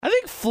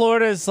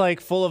Florida is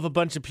like full of a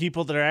bunch of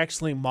people that are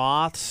actually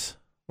moths.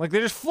 Like they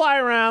just fly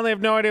around. They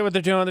have no idea what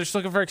they're doing. They're just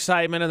looking for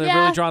excitement, and they're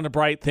really drawn to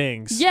bright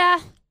things. Yeah.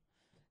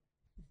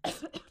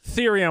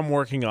 Theory I'm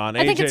working on.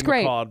 I think it's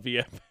great. McCall at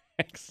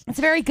VFX. It's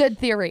a very good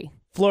theory.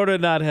 Florida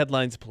not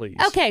headlines, please.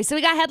 Okay, so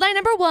we got headline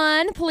number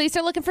 1. Police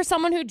are looking for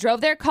someone who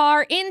drove their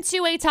car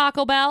into a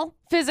Taco Bell,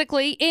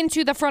 physically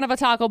into the front of a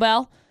Taco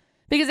Bell,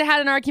 because they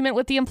had an argument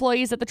with the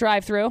employees at the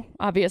drive-thru,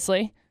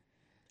 obviously.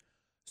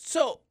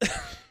 So,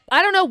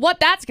 I don't know what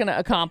that's going to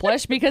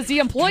accomplish because the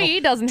employee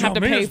doesn't have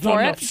to pay for not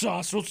it. Enough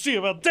sauce. We'll see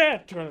about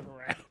that. Turn it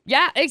around.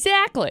 Yeah,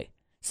 exactly.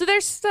 So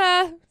there's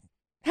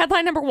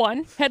headline number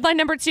 1. Headline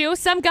number 2,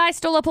 some guy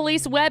stole a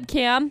police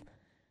webcam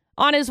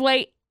on his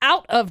way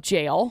out of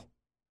jail.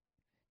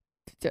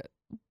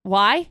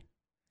 Why?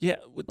 Yeah,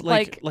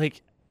 like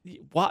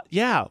what?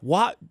 Yeah,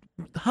 what?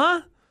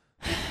 Huh?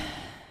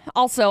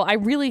 Also, I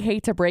really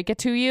hate to break it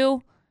to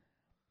you.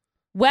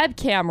 Web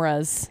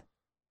cameras,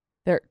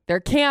 they're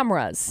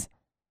cameras.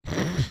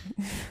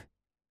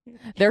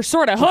 They're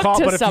sort of hooked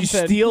to but something. If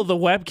you steal the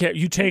webcam,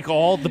 you take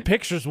all the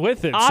pictures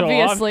with it.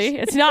 Obviously,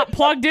 it's not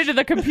plugged into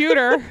the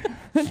computer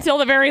until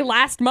the very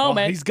last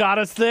moment. Oh, he's got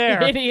us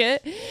there.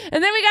 Idiot.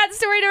 And then we got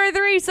story number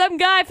 3. Some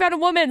guy found a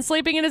woman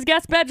sleeping in his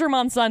guest bedroom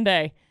on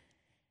Sunday.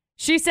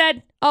 She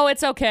said, "Oh,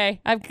 it's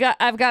okay. I've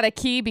got a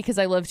key because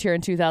I lived here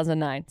in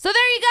 2009." So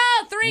there you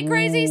go. 3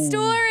 crazy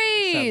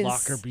stories. That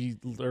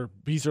locker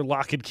bees or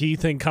lock and key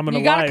thing coming to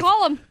life. You gotta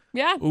call them.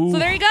 Yeah. Ooh. So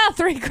there you go.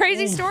 3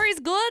 crazy stories.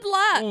 Good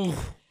luck. Ooh.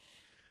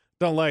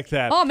 Don't like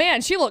that. Oh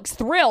man, she looks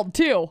thrilled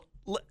too.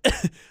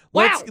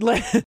 Wow.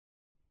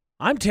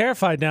 I'm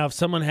terrified now of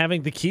someone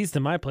having the keys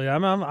to my place.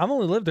 I've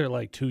only lived there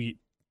like 3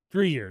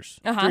 years.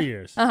 3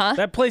 years.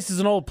 That place is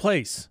an old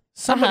place.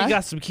 Somebody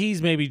got some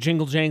keys maybe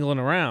jangling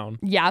around.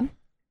 Yeah.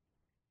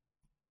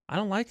 I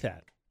don't like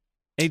that.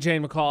 AJ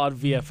and McCall out of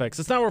VFX.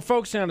 That's not what we're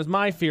focusing on is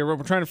my fear.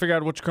 We're trying to figure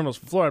out which criminals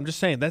from Florida. I'm just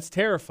saying that's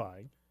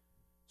terrifying.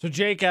 So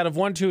Jake, out of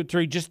 1, 2, and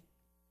 3, just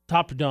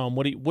top to dome,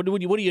 what are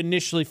you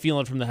initially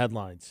feeling from the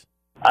headlines?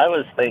 I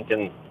was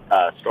thinking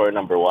story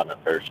number 1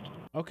 at first.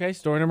 Okay,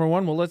 story number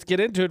 1. Well, let's get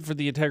into it for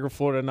the Integra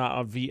Florida Not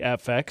on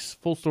VFX.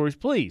 Full stories,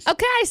 please.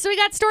 Okay, so we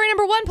got story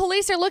number 1.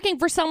 Police are looking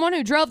for someone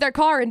who drove their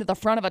car into the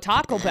front of a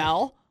Taco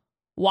Bell.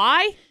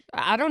 Why?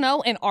 I don't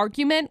know. An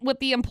argument with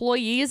the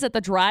employees at the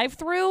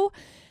drive-thru?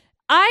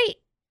 I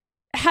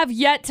have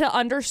yet to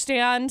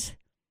understand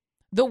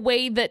the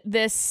way that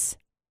this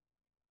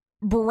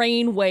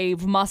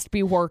brainwave must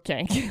be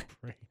working.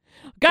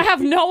 I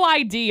have no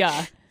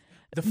idea.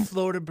 The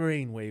Florida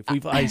brainwave.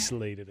 We've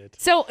isolated it.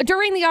 So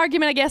during the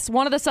argument, I guess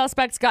one of the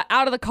suspects got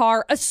out of the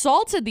car,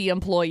 assaulted the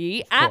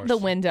employee at the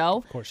window.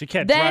 Of course. You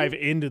can't drive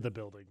into the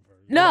building.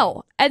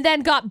 No. And then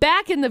got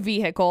back in the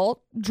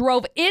vehicle,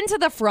 drove into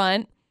the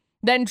front,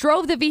 then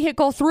drove the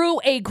vehicle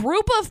through a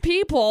group of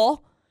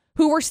people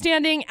who were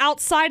standing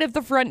outside of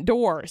the front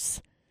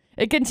doors.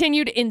 It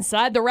continued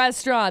inside the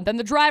restaurant. Then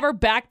the driver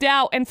backed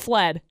out and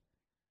fled.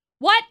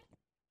 What?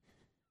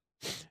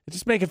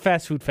 Just make it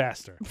fast food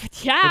faster.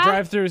 Yeah. The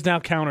drive-thru is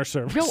now counter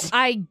service. No,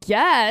 I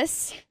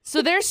guess.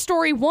 So there's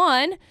story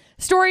 1.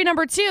 Story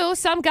number 2,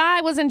 some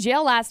guy was in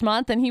jail last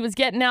month and he was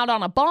getting out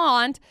on a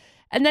bond,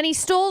 and then he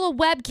stole a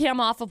webcam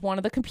off of one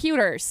of the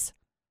computers.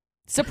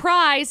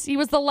 Surprise, he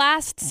was the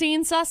last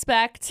seen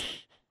suspect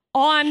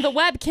on the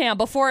webcam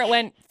before it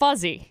went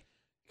fuzzy.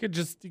 You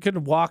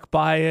could walk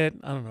by it.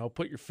 I don't know,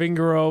 put your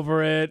finger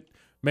over it.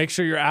 Make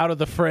sure you're out of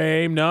the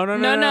frame.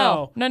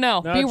 No.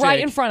 Be right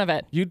in front of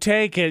it. You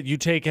take it. You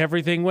take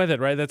everything with it,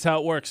 right? That's how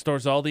it works.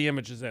 Stores all the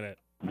images in it.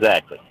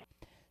 Exactly.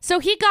 So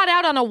he got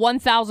out on a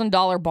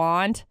 $1,000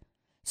 bond.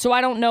 So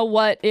I don't know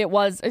what it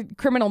was.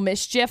 Criminal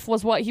mischief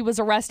was what he was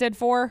arrested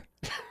for.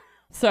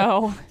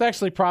 So it's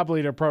actually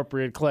probably an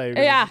appropriate claim.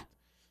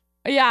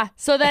 Yeah.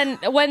 So then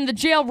when the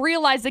jail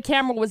realized the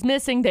camera was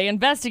missing, they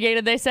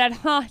investigated. They said,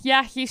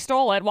 yeah, he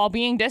stole it while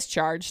being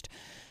discharged.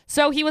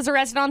 So he was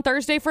arrested on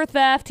Thursday for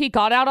theft. He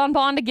got out on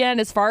bond again.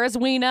 As far as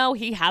we know,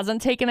 he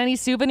hasn't taken any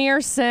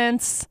souvenirs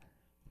since.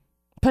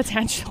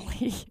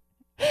 Potentially.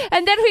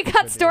 And then we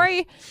got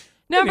story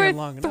number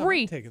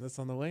 3. I'm taking this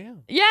on the way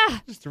out. Yeah.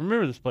 Just to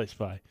remember this place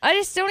by. I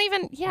just don't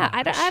even,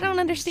 I don't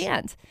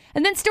understand.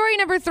 And then story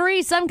number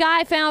 3, some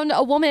guy found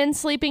a woman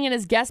sleeping in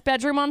his guest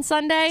bedroom on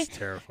Sunday. That's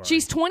terrifying.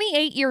 She's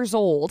 28 years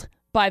old,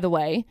 by the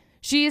way.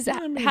 She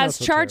has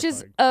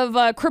charges terrifying.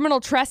 of criminal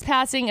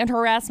trespassing and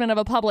harassment of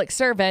a public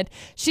servant.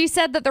 She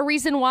said that the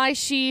reason why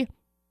she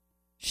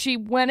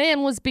went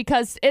in was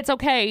because it's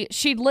okay.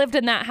 She'd lived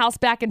in that house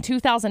back in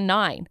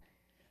 2009.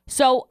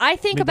 So I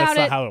think about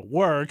that's not how it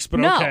works,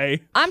 but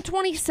okay. I'm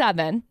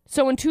 27.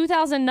 So in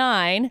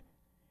 2009,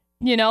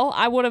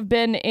 I would have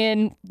been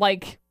in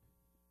like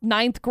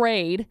 9th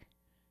grade.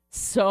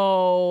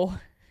 So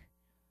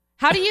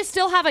how do you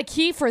still have a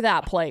key for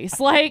that place?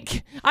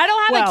 Like, I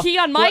don't have a key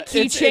on my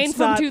keychain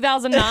from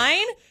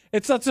 2009.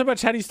 It's not so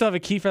much how do you still have a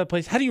key for that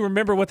place. How do you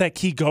remember what that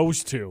key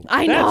goes to?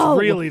 I know. That's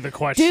really the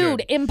question.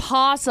 Dude,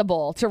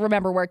 impossible to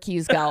remember where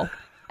keys go.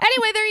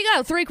 Anyway, there you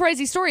go. 3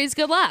 crazy stories.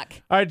 Good luck.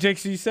 All right, Jake,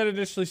 so you said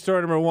initially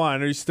story number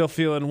 1. Are you still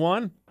feeling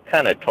 1?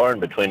 kind of torn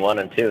between 1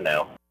 and 2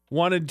 now.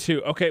 1 and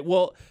 2. Okay,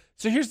 well,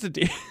 so here's the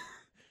deal.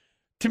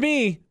 To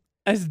me,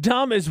 as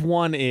dumb as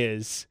 1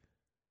 is,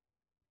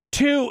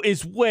 2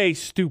 is way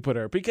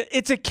stupider because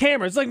it's a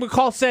camera. It's like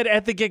McCall said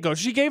at the get-go.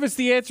 She gave us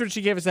the answer and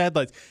she gave us the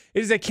headlines.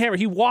 It is a camera.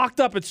 He walked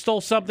up and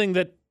stole something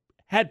that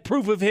had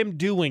proof of him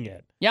doing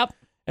it. Yep.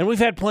 And we've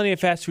had plenty of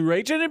fast food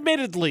rage. And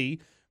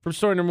admittedly, from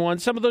story number 1,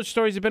 some of those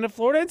stories have been in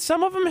Florida and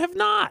some of them have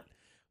not.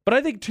 But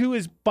I think 2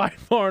 is by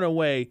far and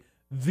away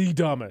the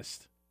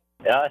dumbest.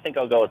 Yeah, I think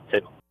I'll go with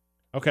 2.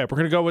 Okay, we're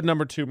going to go with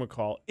number 2,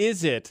 McCall.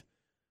 Is it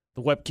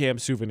the webcam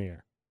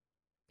souvenir?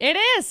 It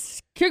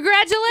is.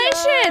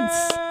 Congratulations.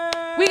 Yay!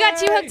 We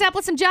got you hooked up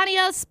with some Johnny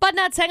O Spud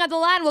Nuts. Hang on the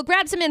line. We'll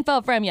grab some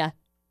info from you.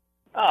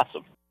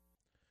 Awesome.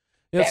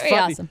 Yeah, it's Very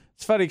funny. awesome.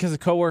 It's funny because a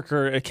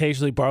coworker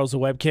occasionally borrows the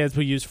webcams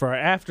we use for our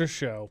after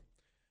show.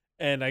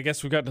 And I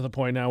guess we've gotten to the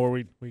point now where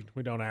we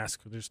don't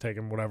ask. We just take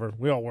them, whatever.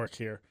 We all work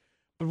here.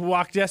 But we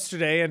walked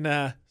yesterday and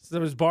so I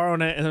was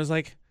borrowing it and I was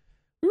like,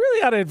 we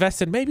really ought to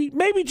invest in maybe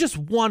just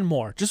one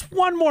more. Just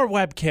one more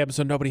webcam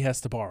so nobody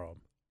has to borrow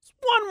them. Just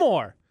one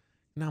more.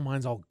 Now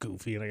mine's all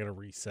goofy and I got to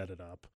reset it up.